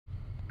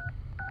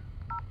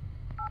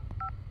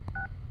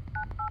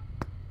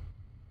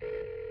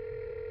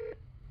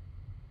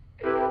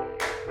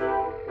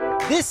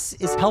This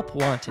is Help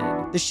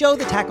Wanted, the show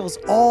that tackles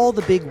all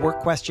the big work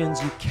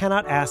questions you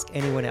cannot ask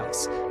anyone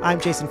else.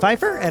 I'm Jason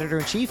Pfeiffer,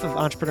 editor-in-chief of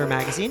Entrepreneur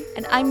Magazine.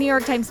 And I'm New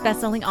York Times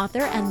bestselling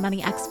author and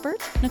money expert,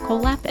 Nicole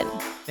Lapin.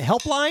 The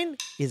helpline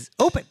is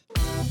open.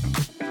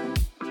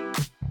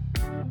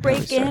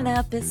 Breaking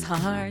up is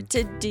hard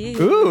to do.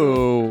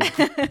 Ooh.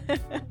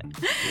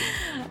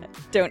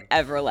 Don't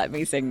ever let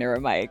me sing near a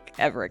mic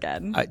ever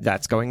again.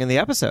 That's going in the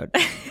episode.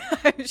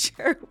 I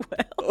sure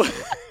will.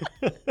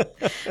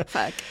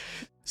 Fuck.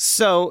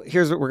 So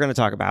here's what we're going to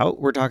talk about.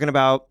 We're talking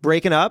about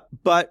breaking up,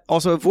 but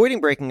also avoiding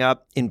breaking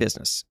up in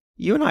business.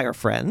 You and I are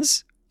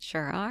friends.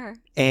 Sure are.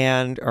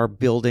 And are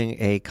building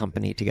a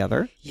company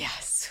together.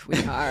 Yes,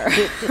 we are.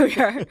 We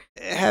are.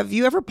 Have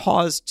you ever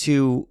paused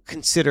to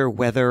consider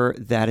whether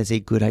that is a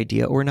good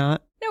idea or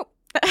not? Nope.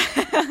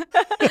 I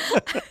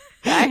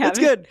haven't. That's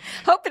good.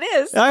 Hope it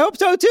is. I hope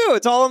so too.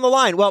 It's all on the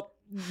line. Well,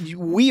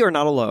 we are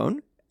not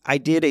alone. I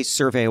did a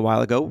survey a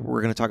while ago.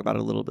 We're going to talk about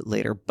it a little bit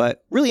later,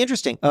 but really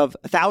interesting. Of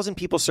 1,000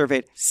 people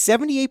surveyed,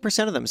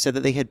 78% of them said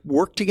that they had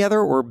worked together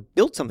or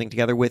built something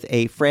together with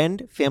a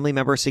friend, family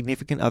member,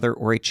 significant other,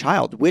 or a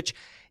child, which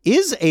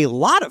is a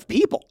lot of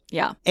people.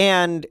 Yeah.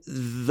 And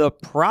the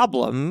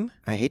problem,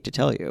 I hate to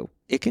tell you,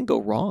 it can go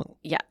wrong.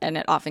 Yeah, and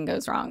it often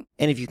goes wrong.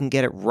 And if you can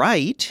get it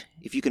right,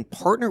 if you can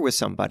partner with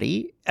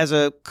somebody as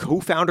a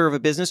co-founder of a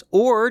business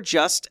or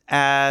just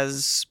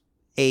as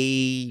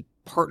a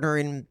partner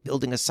in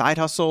building a side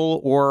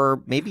hustle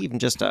or maybe even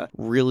just a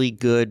really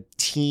good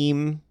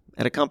team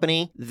at a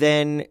company,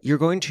 then you're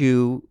going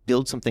to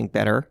build something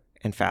better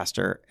and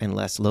faster and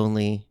less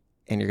lonely,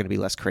 and you're going to be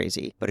less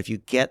crazy. But if you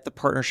get the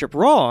partnership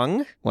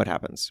wrong, what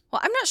happens?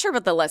 Well, I'm not sure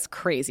about the less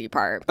crazy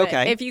part. But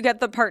Okay. If you get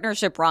the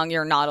partnership wrong,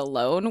 you're not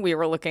alone. We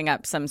were looking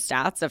up some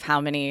stats of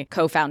how many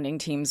co-founding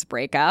teams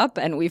break up,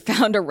 and we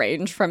found a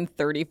range from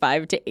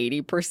 35 to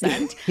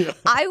 80%. Yeah.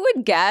 I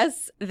would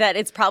guess that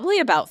it's probably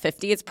about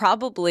 50. It's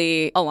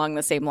probably along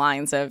the same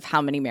lines of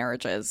how many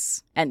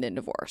marriages end in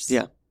divorce.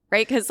 Yeah.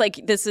 Right? Because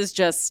this is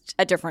just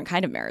a different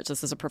kind of marriage.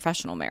 This is a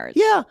professional marriage.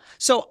 Yeah.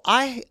 So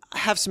I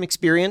have some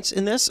experience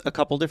in this a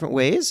couple different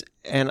ways,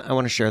 and I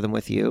want to share them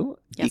with you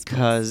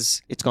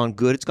because It's gone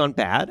good, it's gone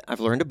bad. I've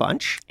learned a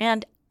bunch.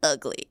 And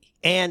ugly.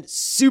 And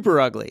super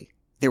ugly.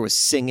 There was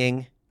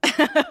singing.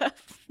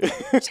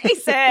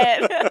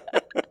 Jason!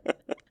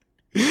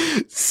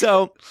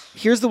 So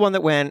here's the one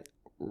that went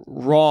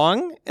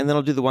wrong, and then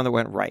I'll do the one that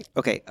went right.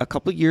 Okay. A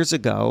couple years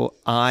ago,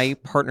 I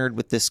partnered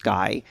with this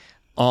guy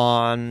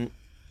on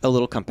a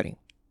little company,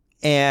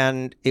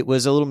 and it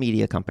was a little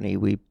media company.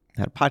 We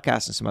had a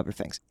podcast and some other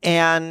things,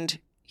 and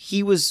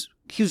he was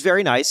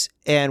very nice.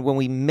 And when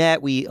we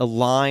met, we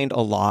aligned a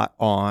lot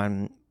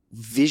on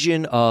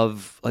vision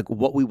of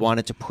what we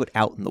wanted to put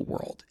out in the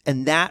world.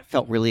 And that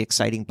felt really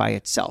exciting by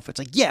itself.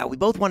 It's yeah, we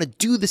both want to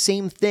do the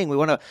same thing. We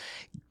want to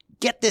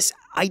get this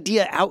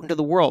idea out into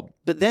the world.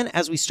 But then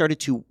as we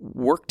started to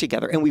work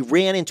together, and we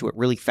ran into it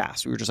really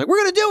fast, we were just we're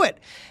going to do it.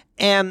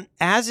 And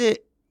as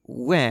it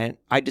went,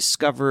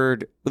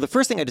 the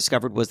first thing I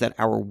discovered was that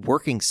our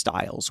working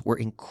styles were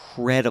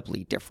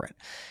incredibly different.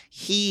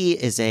 He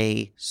is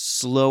a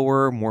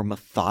slower, more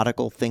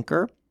methodical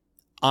thinker.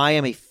 I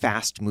am a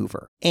fast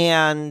mover.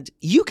 And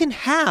you can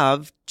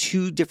have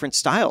two different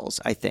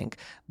styles, I think,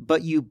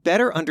 but you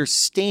better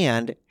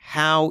understand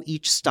how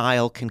each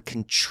style can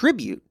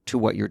contribute to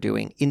what you're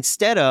doing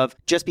instead of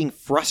just being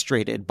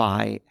frustrated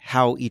by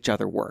how each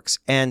other works.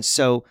 And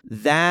so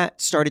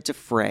that started to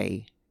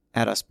fray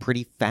at us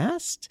pretty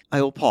fast.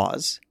 I will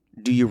pause.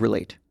 Do you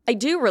relate? I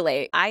do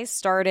relate. I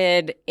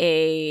started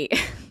a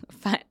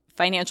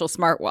financial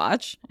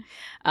smartwatch.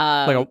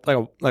 Like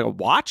a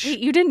watch? Wait,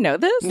 you didn't know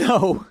this?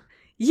 No.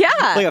 Yeah.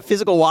 Like a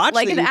physical watch?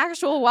 Like an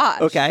actual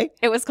watch. Okay.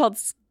 It was called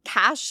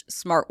Cash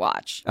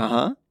Smartwatch.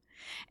 Uh-huh.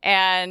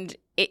 And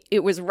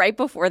it was right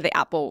before the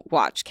Apple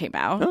Watch came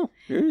out. Oh,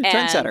 you're a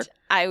trendsetter.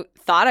 I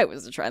thought I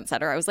was a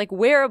trendsetter. I was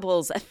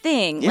wearables, a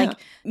thing. Yeah.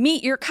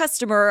 Meet your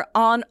customer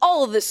on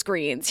all of the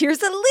screens.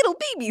 Here's a little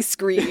baby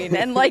screen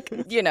and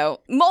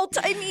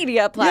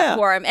multimedia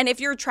platform. Yeah. And if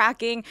you're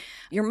tracking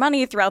your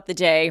money throughout the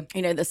day,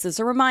 this is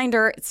a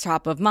reminder. It's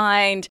top of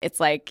mind. It's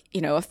a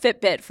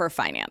Fitbit for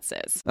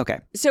finances. Okay.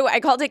 So I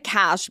called it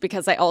Cash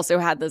because I also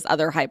had this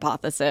other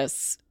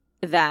hypothesis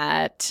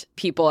that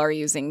people are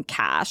using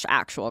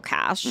actual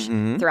cash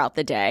throughout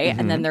the day,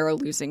 and then they're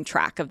losing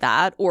track of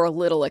that, or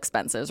little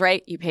expenses,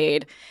 right? You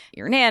paid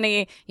your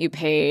nanny, you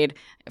paid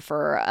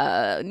for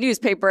a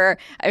newspaper.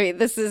 I mean,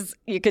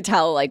 you could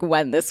tell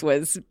when this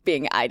was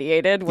being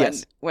ideated,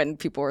 when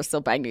people were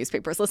still buying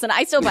newspapers. Listen,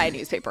 I still buy a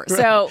newspaper,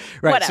 so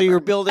right. Whatever. So you were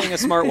building a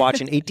smartwatch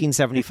in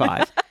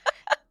 1875.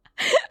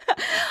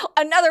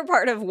 Another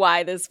part of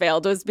why this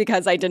failed was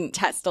because I didn't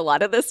test a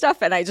lot of this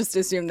stuff, and I just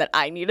assumed that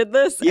I needed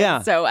this,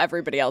 and so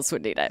everybody else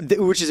would need it.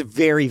 Which is a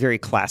very, very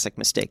classic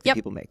mistake that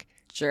people make.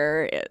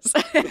 Sure is.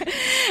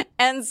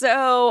 And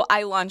so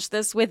I launched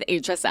this with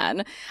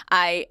HSN.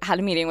 I had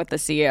a meeting with the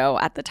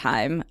CEO at the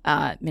time,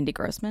 Mindy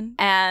Grossman,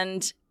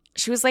 and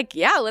she was like,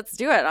 yeah, let's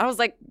do it. And I was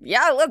like,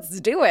 yeah, let's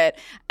do it.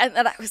 And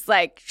then I was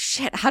like,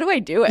 shit, how do I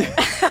do it?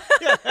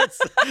 Yeah,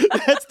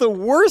 that's the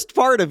worst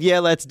part of, yeah,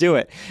 let's do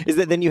it, is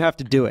that then you have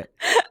to do it.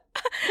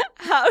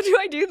 How do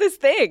I do this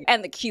thing?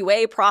 And the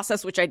QA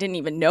process, which I didn't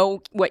even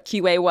know what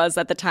QA was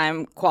at the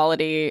time,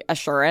 quality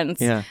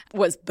assurance,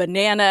 was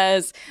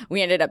bananas.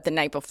 We ended up the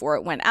night before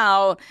it went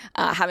out,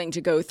 having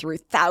to go through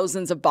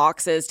thousands of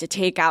boxes to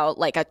take out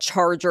like a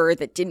charger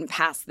that didn't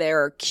pass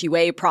their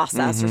QA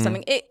process or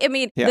something.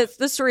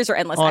 The stories are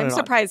endless. I'm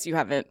surprised you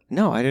haven't.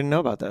 No, I didn't know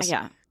about this.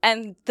 Yeah.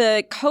 And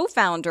the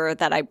co-founder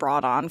that I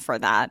brought on for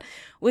that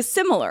was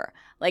similar,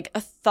 like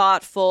a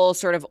thoughtful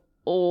sort of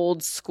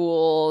old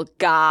school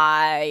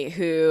guy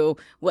who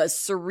was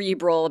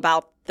cerebral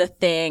about the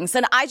things.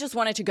 And I just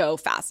wanted to go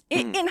fast.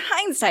 In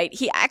hindsight,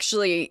 he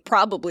actually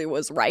probably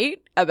was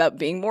right about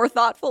being more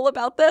thoughtful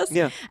about this.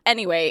 Yeah.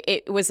 Anyway,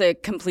 it was a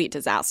complete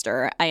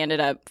disaster. I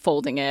ended up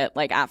folding it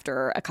like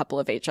after a couple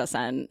of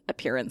HSN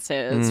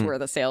appearances where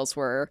the sales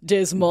were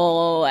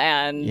dismal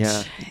and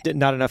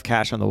not enough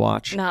cash on the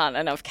watch. Not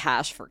enough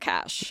cash for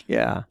cash.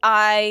 Yeah.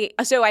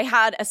 So I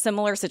had a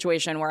similar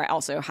situation where I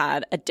also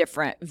had a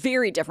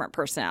very different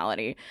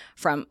personality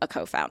from a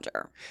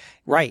co-founder.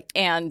 Right.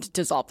 And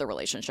dissolved the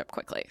relationship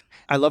quickly.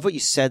 I love what you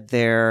said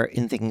there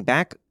in thinking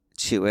back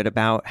to it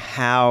about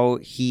how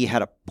he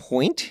had a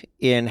point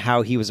in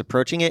how he was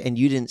approaching it and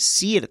you didn't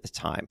see it at the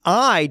time.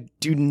 I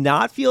do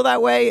not feel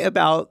that way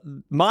about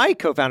my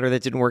co-founder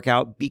that didn't work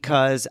out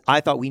because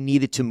I thought we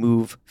needed to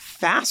move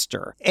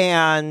faster.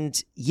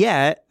 And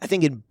yet, I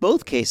think in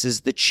both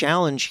cases, the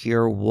challenge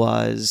here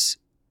was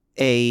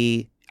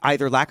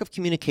either lack of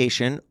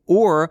communication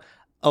or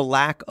a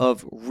lack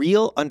of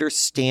real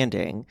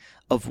understanding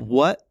of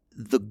what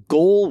the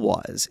goal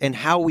was and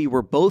how we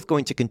were both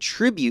going to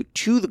contribute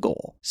to the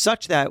goal,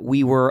 such that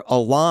we were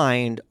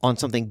aligned on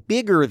something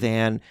bigger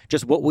than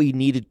just what we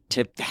needed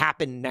to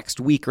happen next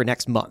week or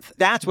next month.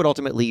 That's what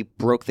ultimately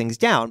broke things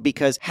down,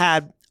 because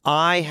had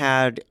I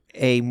had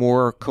a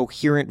more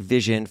coherent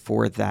vision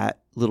for that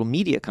little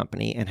media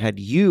company and had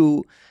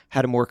you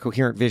had a more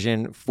coherent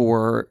vision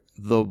for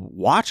the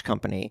watch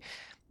company,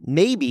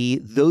 maybe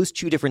those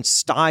two different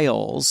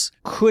styles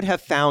could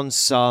have found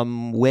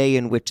some way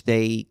in which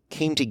they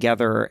came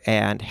together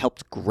and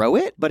helped grow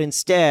it, but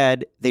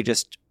instead they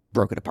just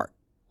broke it apart.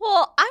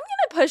 Well, I'm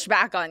going to push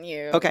back on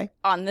you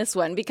on this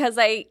one because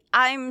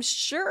I'm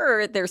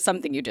sure there's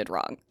something you did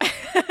wrong.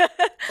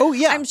 Oh,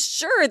 yeah. I'm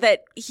sure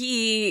that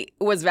he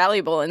was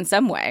valuable in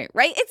some way,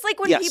 right? It's like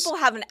when people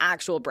have an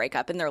actual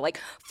breakup and they're like,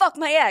 fuck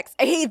my ex.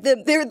 I hate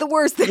them. They're the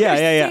worst. They're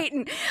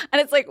Satan.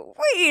 And it's like,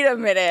 wait a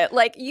minute.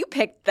 Like, you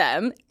picked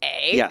them,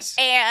 A. Yes.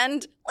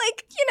 And,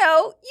 like,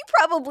 you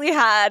probably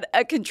had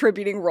a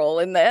contributing role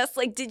in this.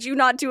 Like, did you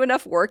not do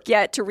enough work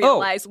yet to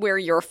realize where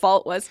your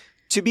fault was?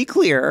 To be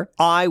clear,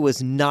 I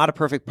was not a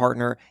perfect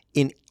partner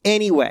in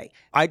any way.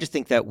 I just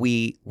think that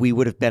we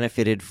would have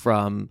benefited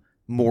from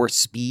more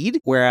speed,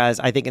 whereas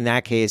I think in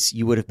that case,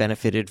 you would have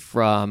benefited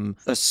from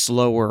a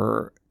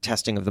slower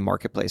testing of the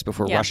marketplace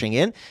before rushing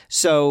in.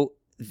 So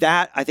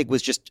that, I think,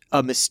 was just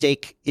a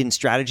mistake in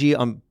strategy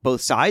on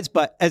both sides.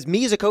 But as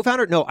a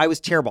co-founder, no, I was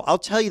terrible. I'll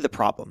tell you the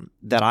problem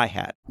that I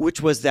had,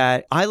 which was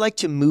that I like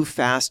to move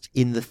fast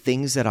in the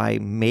things that I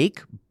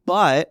make,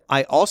 but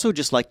I also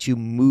just like to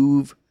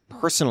move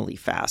personally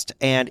fast.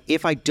 And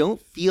if I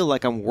don't feel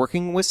like I'm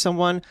working with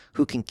someone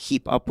who can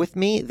keep up with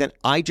me, then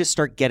I just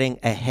start getting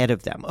ahead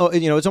of them. Oh,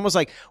 it's almost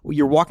like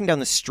you're walking down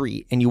the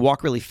street and you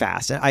walk really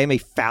fast. And I am a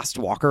fast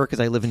walker because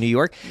I live in New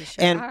York. You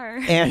sure are.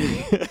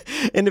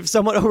 And if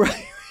someone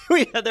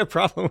we had that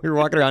problem. We were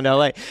walking around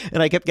LA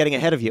and I kept getting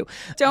ahead of you.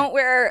 Don't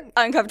wear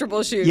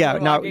uncomfortable shoes. Yeah,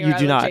 no, you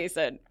do not.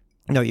 Jason.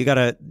 No, you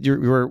gotta.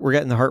 We're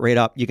getting the heart rate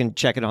up. You can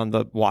check it on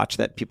the watch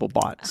that people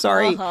bought.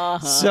 Sorry.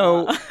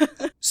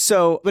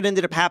 So what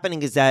ended up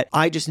happening is that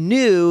I just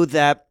knew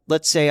that,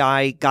 let's say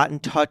I got in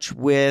touch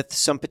with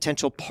some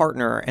potential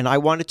partner and I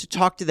wanted to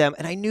talk to them,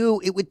 and I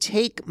knew it would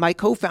take my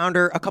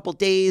co-founder a couple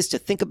days to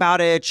think about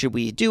it. Should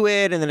we do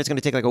it? And then it's going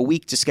to take like a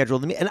week to schedule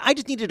the meeting. And I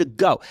just needed to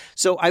go.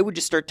 So I would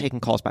just start taking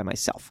calls by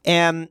myself,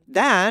 and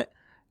that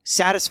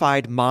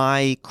satisfied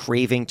my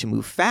craving to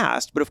move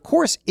fast. But of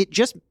course, it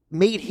just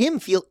made him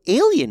feel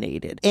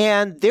alienated.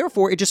 And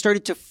therefore, it just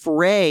started to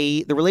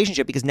fray the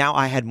relationship because now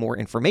I had more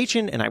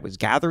information and I was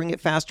gathering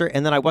it faster.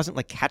 And then I wasn't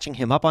like catching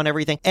him up on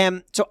everything.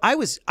 And so I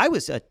was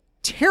a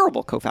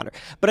terrible co-founder.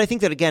 But I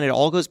think that, again, it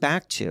all goes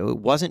back to, it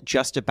wasn't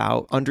just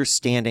about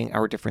understanding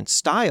our different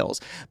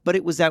styles, but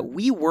it was that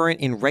we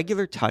weren't in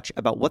regular touch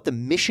about what the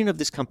mission of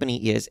this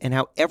company is and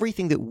how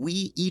everything that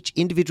we each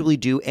individually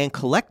do and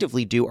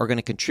collectively do are going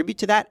to contribute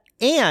to that.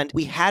 And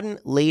we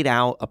hadn't laid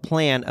out a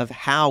plan of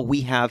how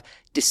we have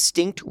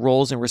distinct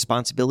roles and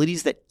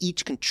responsibilities that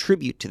each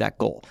contribute to that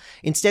goal.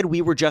 Instead,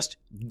 we were just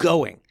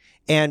going.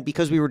 And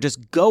because we were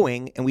just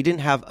going and we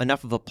didn't have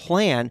enough of a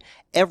plan,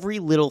 every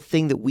little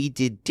thing that we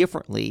did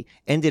differently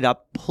ended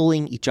up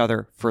pulling each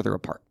other further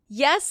apart.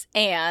 Yes,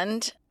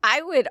 and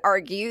I would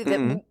argue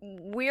that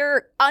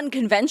we're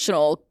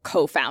unconventional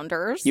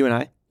co-founders. You and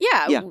I?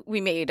 Yeah.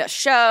 We made a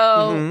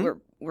show.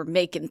 we're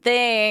making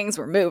things,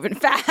 we're moving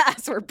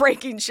fast, we're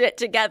breaking shit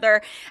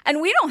together,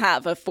 and we don't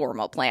have a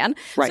formal plan.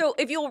 Right. So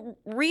if you'll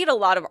read a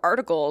lot of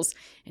articles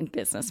in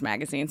business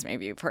magazines,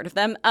 maybe you've heard of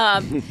them,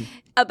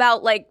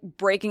 about like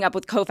breaking up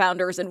with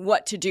co-founders and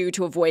what to do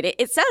to avoid it,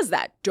 it says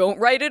that don't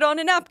write it on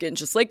a napkin,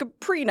 just like a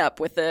prenup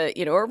with a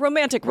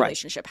romantic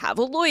relationship. Have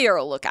a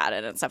lawyer look at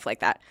it and stuff like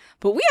that.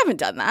 But we haven't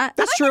done that.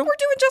 That's true. We're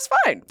doing just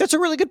fine. That's a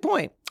really good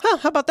point. Huh,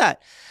 how about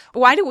that?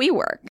 Why do we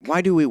work?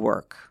 Why do we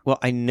work? Well,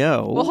 I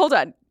know. Well, hold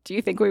on. Do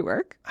you think we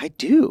work? I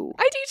do.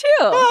 I do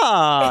too.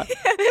 Ah,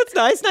 that's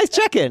nice. Nice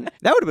check-in.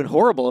 That would have been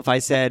horrible if I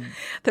said,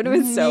 that would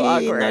have been so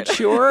awkward. Not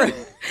sure.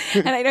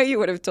 And I know you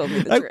would have told me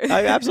the truth.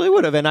 I absolutely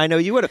would have. And I know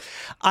you would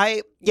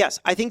have. Yes,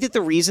 I think that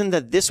the reason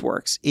that this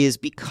works is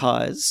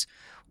because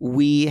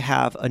we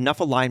have enough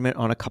alignment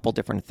on a couple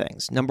different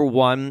things. Number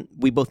one,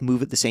 we both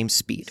move at the same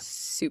speed.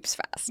 Soup's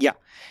fast. Yeah.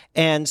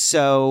 And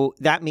so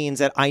that means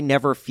that I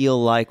never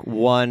feel like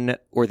one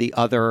or the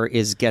other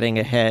is getting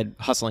ahead,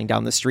 hustling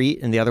down the street,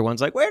 and the other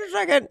one's like, wait a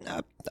second,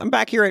 I'm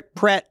back here at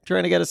Pret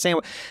trying to get a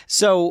sandwich.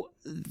 So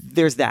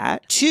there's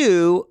that.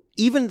 Two,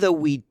 even though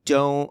we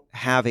don't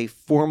have a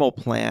formal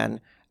plan,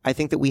 I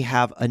think that we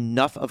have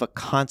enough of a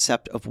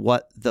concept of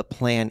what the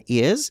plan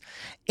is,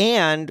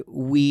 and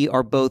we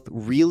are both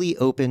really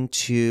open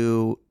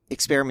to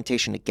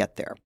experimentation to get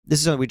there. This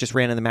is something we just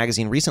ran in the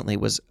magazine recently,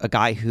 was a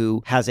guy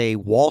who has a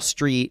Wall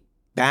Street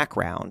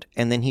background,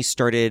 and then he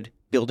started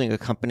building a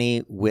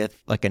company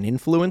with like an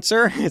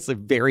influencer. It's like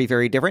very,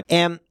 very different.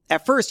 And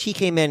at first he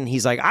came in and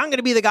he's like, I'm going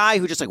to be the guy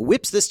who just like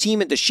whips this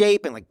team into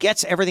shape and like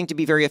gets everything to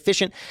be very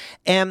efficient.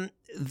 And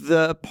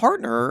the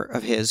partner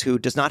of his, who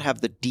does not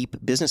have the deep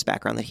business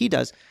background that he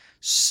does,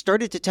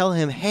 started to tell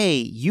him, hey,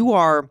 you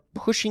are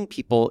pushing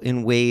people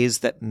in ways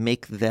that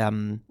make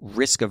them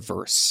risk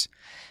averse,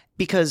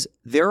 because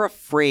they're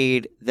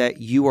afraid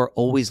that you are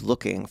always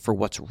looking for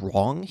what's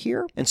wrong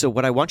here. And so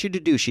what I want you to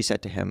do, she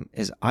said to him,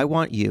 is I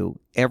want you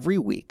every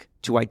week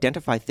to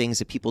identify things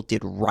that people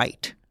did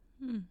right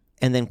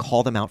and then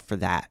call them out for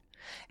that.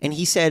 And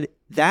he said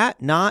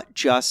that not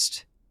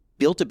just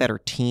built a better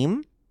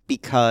team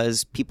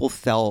because people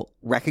felt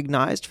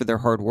recognized for their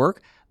hard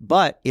work,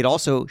 but it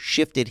also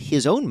shifted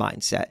his own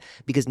mindset,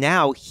 because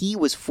now he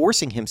was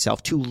forcing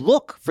himself to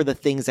look for the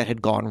things that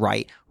had gone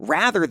right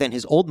rather than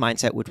his old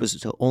mindset, which was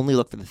to only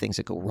look for the things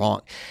that go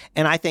wrong.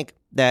 And I think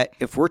that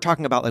if we're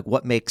talking about like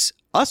what makes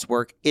us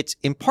work, it's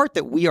in part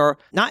that we are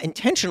not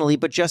intentionally,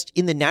 but just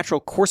in the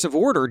natural course of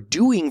order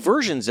doing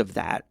versions of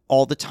that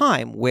all the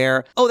time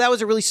where, oh, that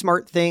was a really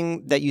smart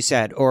thing that you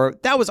said, or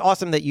that was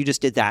awesome that you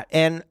just did that.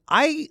 And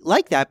I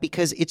like that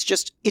because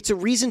it's a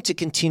reason to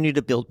continue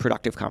to build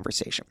productive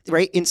conversation,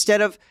 right? Instead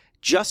of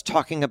just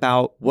talking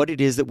about what it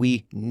is that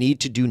we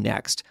need to do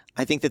next,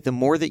 I think that the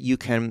more that you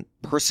can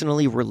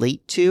personally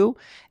relate to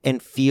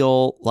and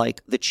feel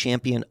like the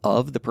champion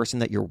of the person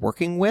that you're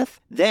working with,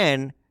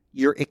 then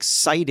you're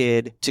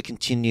excited to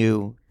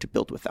continue to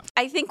build with them.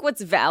 I think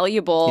what's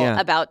valuable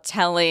about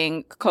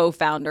telling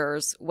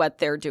co-founders what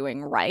they're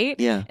doing right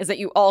is that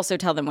you also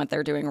tell them what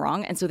they're doing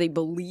wrong. And so they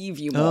believe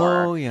you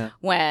more.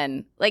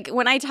 When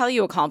I tell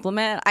you a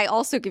compliment, I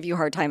also give you a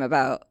hard time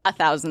about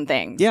 1,000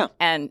 things. Yeah.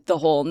 And the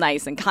whole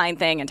nice and kind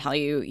thing, and tell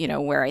you,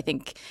 where I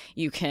think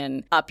you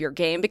can up your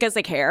game because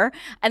they care.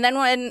 And then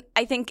when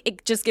I think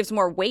it just gives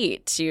more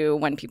weight to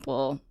when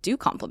people do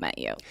compliment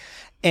you.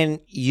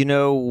 And you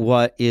know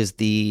what is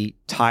the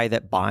tie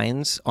that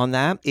binds on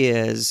that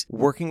is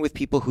working with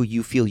people who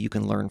you feel you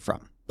can learn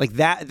from. Like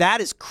that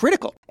is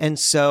critical. And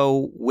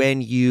so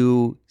when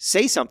you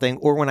say something,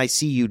 or when I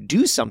see you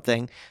do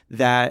something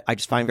that I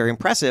just find very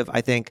impressive,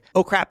 I think,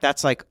 oh crap,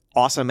 that's like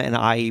awesome. And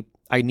I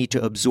need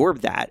to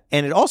absorb that.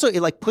 And it also, it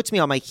like puts me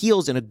on my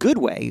heels in a good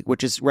way,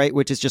 which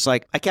is just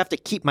like, I have to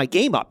keep my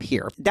game up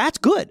here. That's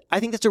good. I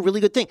think that's a really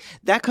good thing.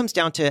 That comes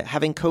down to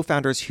having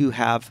co-founders who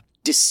have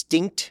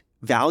distinct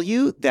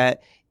value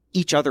that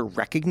each other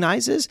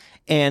recognizes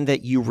and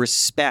that you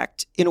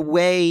respect. In a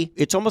way,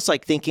 it's almost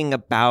like thinking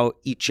about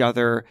each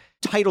other,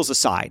 titles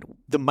aside,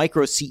 the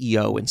micro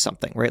CEO in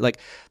something, right? Like,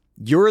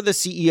 you're the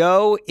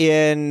CEO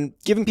in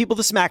giving people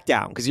the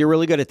smackdown because you're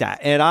really good at that.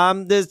 And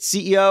I'm the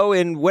CEO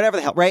in whatever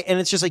the hell, right? And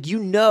it's just like,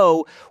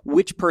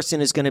 which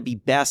person is going to be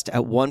best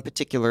at one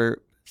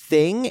particular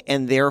thing.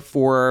 And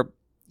therefore,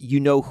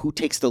 who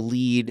takes the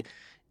lead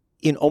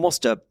in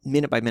almost a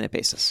minute-by-minute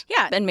basis.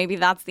 Yeah, and maybe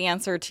that's the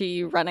answer to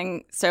you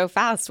running so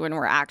fast when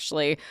we're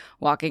actually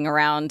walking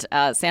around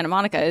Santa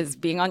Monica, is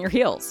being on your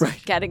heels, right?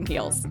 Getting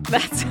heels.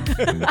 That's,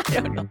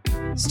 I don't know.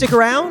 Stick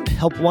around.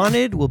 Help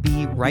Wanted will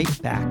be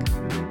right back.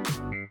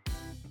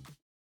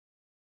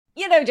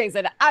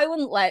 Jason, I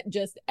wouldn't let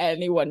just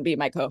anyone be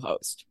my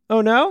co-host. Oh,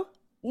 no?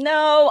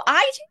 No,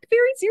 I take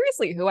very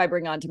seriously who I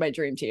bring onto my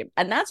dream team.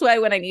 And that's why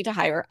when I need to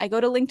hire, I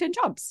go to LinkedIn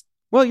Jobs.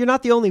 Well, you're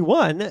not the only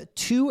one.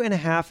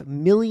 2.5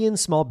 million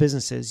small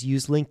businesses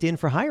use LinkedIn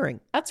for hiring.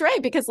 That's right,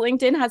 because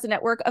LinkedIn has a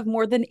network of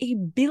more than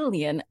 1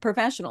 billion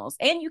professionals,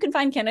 and you can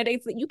find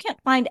candidates that you can't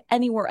find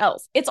anywhere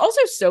else. It's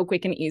also so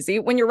quick and easy.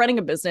 When you're running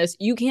a business,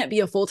 you can't be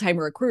a full-time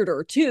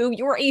recruiter too.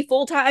 You're a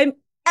full-time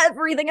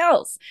everything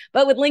else.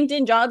 But with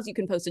LinkedIn Jobs, you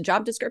can post a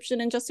job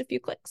description in just a few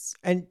clicks.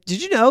 And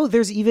did you know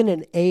there's even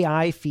an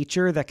AI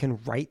feature that can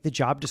write the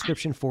job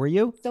description for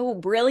you? So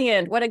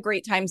brilliant. What a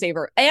great time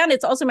saver. And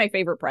it's also my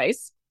favorite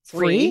price.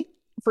 Free?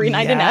 Free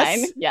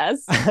 99.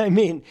 Yes. I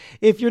mean,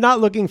 if you're not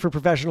looking for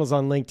professionals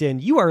on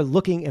LinkedIn, you are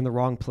looking in the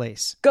wrong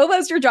place. Go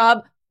post your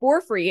job for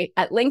free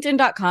at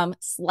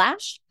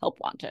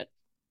linkedin.com/helpwanted.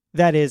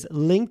 That is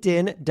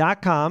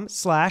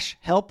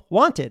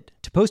linkedin.com/helpwanted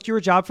to post your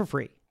job for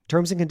free.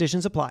 Terms and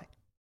conditions apply.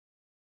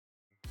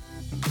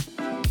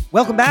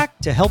 Welcome back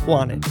to Help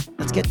Wanted.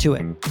 Let's get to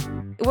it.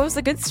 What was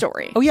the good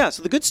story? Oh, yeah.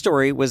 So the good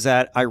story was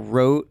that I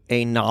wrote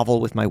a novel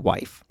with my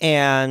wife.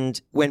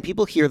 And when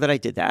people hear that I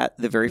did that,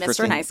 the very first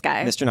thing... Mr. Nice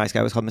Guy. Mr. Nice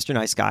Guy was called Mr.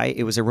 Nice Guy.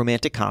 It was a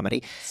romantic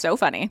comedy. So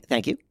funny.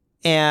 Thank you.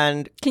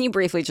 And can you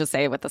briefly just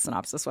say what the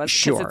synopsis was?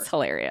 Sure. Because it's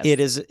hilarious. It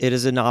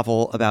is a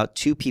novel about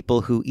two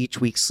people who each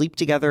week sleep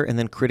together and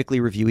then critically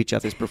review each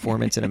other's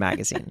performance in a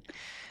magazine.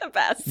 The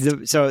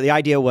best. So the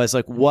idea was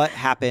like, what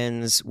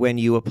happens when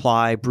you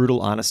apply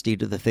brutal honesty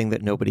to the thing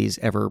that nobody's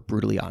ever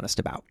brutally honest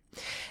about?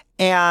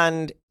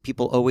 And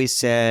people always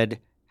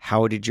said,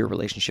 how did your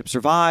relationship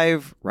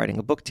survive writing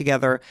a book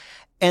together?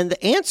 And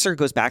the answer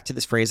goes back to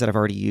this phrase that I've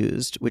already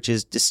used, which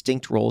is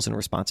distinct roles and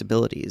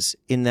responsibilities,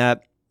 in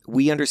that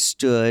we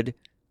understood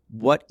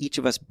what each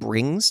of us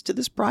brings to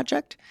this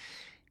project.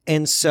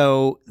 And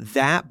so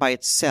that by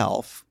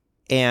itself,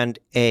 and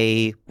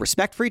a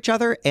respect for each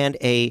other and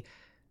a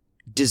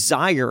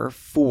desire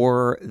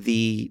for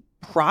the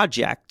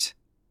project,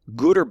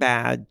 good or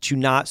bad, to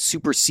not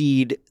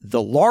supersede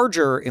the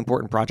larger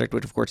important project,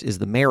 which of course is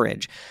the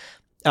marriage,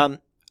 I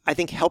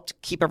think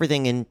helped keep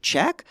everything in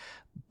check.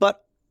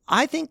 But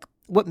I think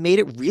what made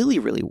it really,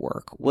 really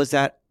work was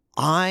that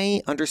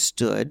I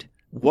understood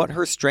what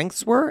her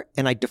strengths were,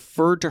 and I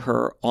deferred to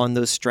her on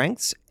those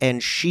strengths,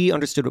 and she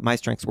understood what my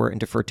strengths were and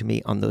deferred to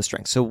me on those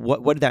strengths. So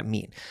what did that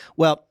mean?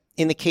 Well,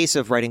 in the case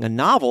of writing a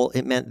novel,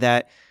 it meant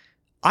that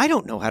I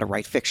don't know how to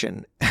write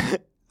fiction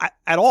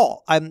at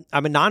all. I'm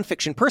a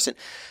nonfiction person.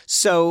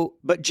 So,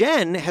 but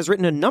Jen has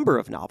written a number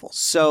of novels.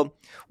 So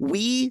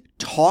we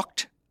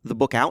talked the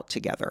book out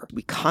together.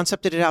 We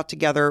concepted it out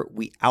together.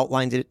 We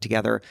outlined it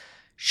together.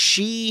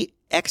 She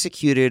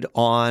executed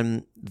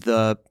on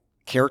the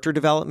character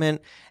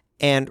development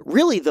and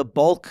really the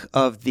bulk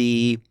of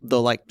the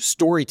like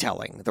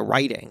storytelling, the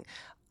writing.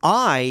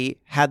 I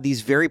had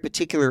these very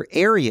particular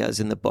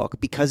areas in the book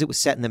because it was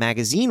set in the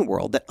magazine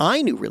world that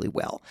I knew really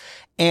well.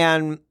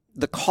 And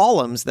the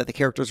columns that the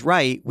characters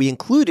write, we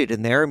included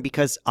in there. And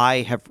because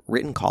I have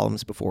written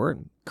columns before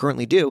and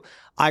currently do,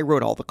 I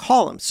wrote all the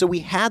columns. So we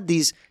had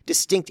these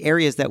distinct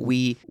areas that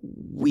we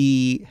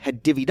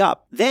had divvied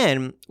up.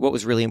 Then what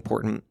was really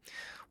important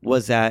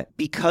was that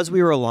because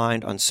we were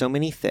aligned on so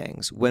many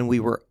things, when we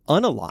were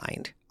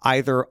unaligned,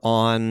 either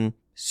on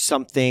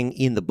something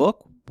in the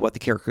book, what the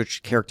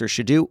character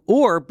should do,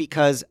 or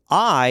because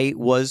I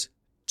was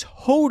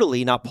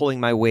totally not pulling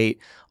my weight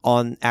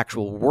on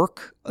actual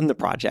work on the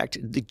project.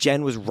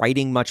 Jen was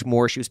writing much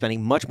more. She was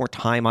spending much more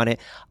time on it.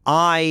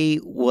 I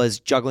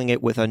was juggling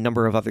it with a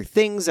number of other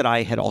things that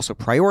I had also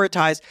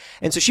prioritized.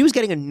 And so she was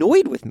getting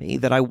annoyed with me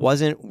that I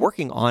wasn't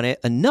working on it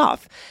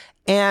enough.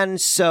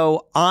 And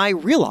so I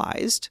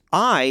realized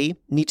I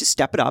need to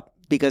step it up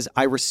because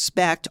I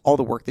respect all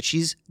the work that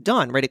she's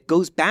done, right? It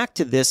goes back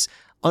to this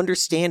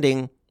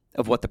understanding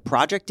of what the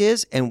project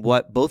is and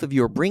what both of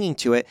you are bringing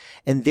to it.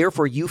 And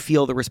therefore you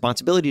feel the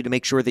responsibility to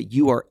make sure that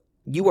you are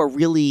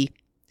really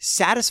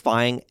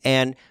satisfying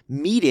and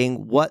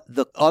meeting what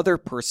the other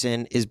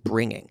person is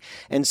bringing.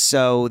 And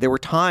so there were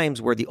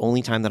times where the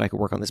only time that I could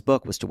work on this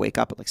book was to wake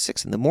up at like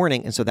 6 a.m.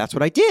 And so that's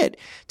what I did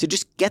to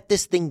just get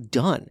this thing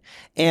done.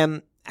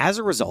 And as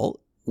a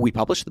result, we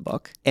published the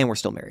book and we're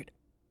still married.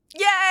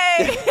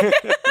 Yay!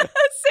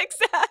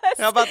 Success.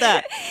 How about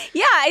that?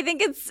 Yeah, I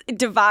think it's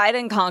divide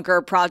and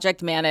conquer,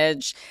 project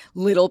manage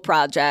little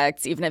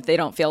projects, even if they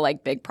don't feel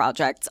like big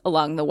projects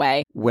along the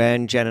way.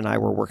 When Jen and I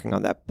were working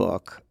on that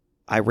book,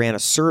 I ran a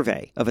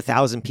survey of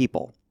 1,000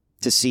 people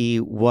to see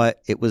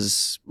what it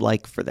was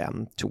like for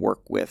them to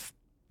work with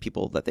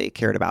people that they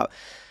cared about.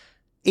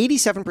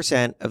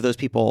 87% of those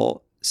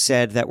people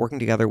said that working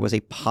together was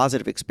a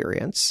positive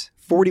experience.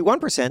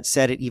 41%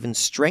 said it even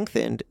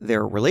strengthened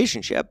their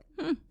relationship,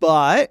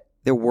 but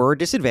there were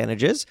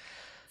disadvantages.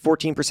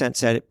 14%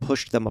 said it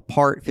pushed them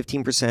apart.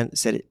 15%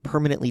 said it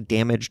permanently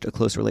damaged a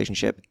close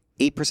relationship.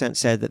 8%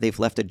 said that they've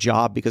left a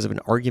job because of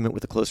an argument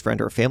with a close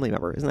friend or a family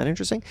member. Isn't that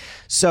interesting?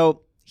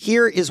 So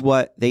here is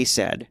what they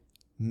said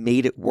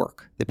made it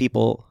work, the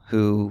people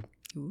who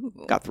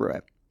got through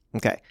it.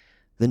 Okay.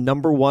 The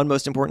number one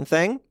most important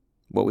thing,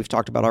 what we've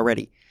talked about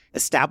already,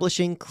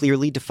 establishing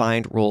clearly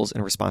defined roles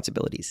and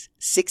responsibilities.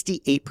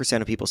 68%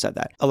 of people said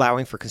that.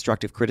 Allowing for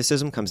constructive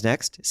criticism comes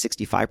next.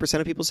 65%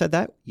 of people said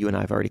that. You and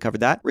I have already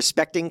covered that.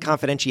 Respecting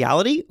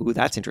confidentiality. Ooh,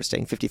 that's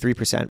interesting.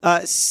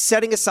 53%.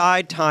 Setting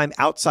aside time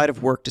outside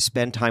of work to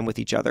spend time with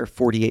each other.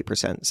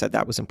 48% said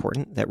that was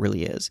important. That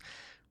really is.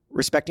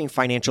 respecting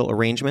financial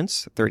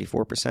arrangements,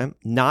 34%,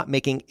 not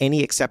making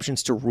any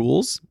exceptions to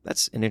rules.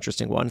 That's an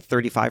interesting one.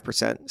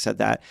 35% said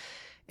that.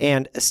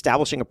 And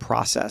establishing a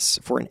process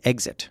for an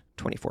exit,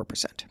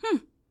 24%.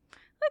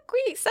 Look,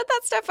 we said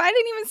that stuff. I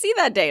didn't even see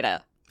that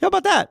data. How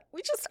about that?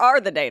 We just are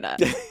the data.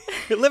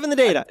 Live in the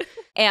data.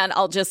 And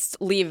I'll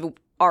just leave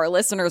our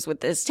listeners with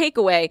this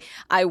takeaway.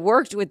 I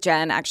worked with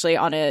Jen actually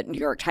on a New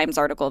York Times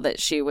article that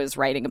she was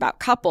writing about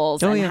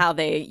couples and how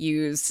they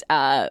use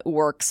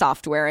work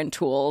software and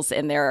tools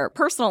in their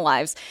personal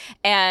lives.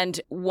 And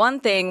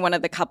one thing one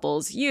of the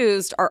couples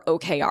used are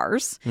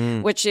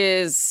OKRs, which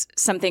is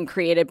something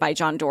created by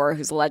John Doerr,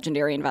 who's a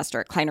legendary investor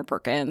at Kleiner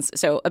Perkins.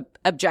 So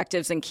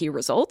objectives and key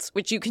results,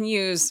 which you can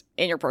use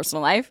in your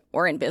personal life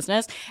or in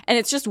business. And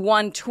it's just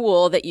one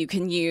tool that you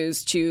can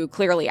use to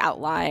clearly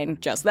outline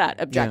just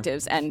that,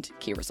 objectives and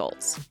key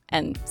results,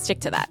 and stick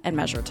to that and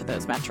measure to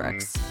those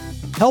metrics.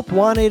 Help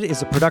Wanted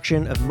is a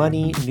production of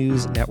Money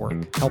News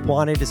Network. Help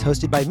Wanted is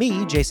hosted by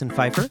me, Jason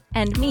Pfeiffer.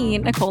 And me,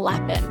 Nicole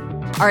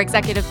Lappin. Our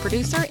executive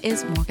producer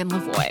is Morgan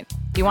Lavoie.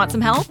 Do you want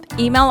some help?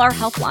 Email our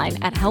helpline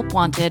at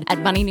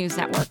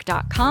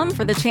helpwanted@moneynewsnetwork.com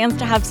for the chance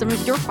to have some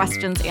of your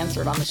questions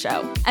answered on the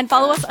show. And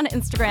follow us on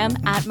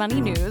Instagram at Money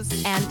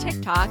News and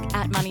TikTok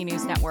at Money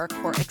News Network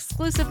for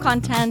exclusive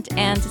content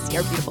and to see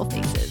our beautiful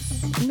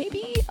faces. And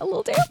maybe a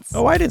little dance.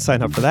 Oh, I didn't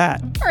sign up for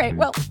that. All right,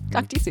 well,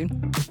 talk to you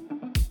soon.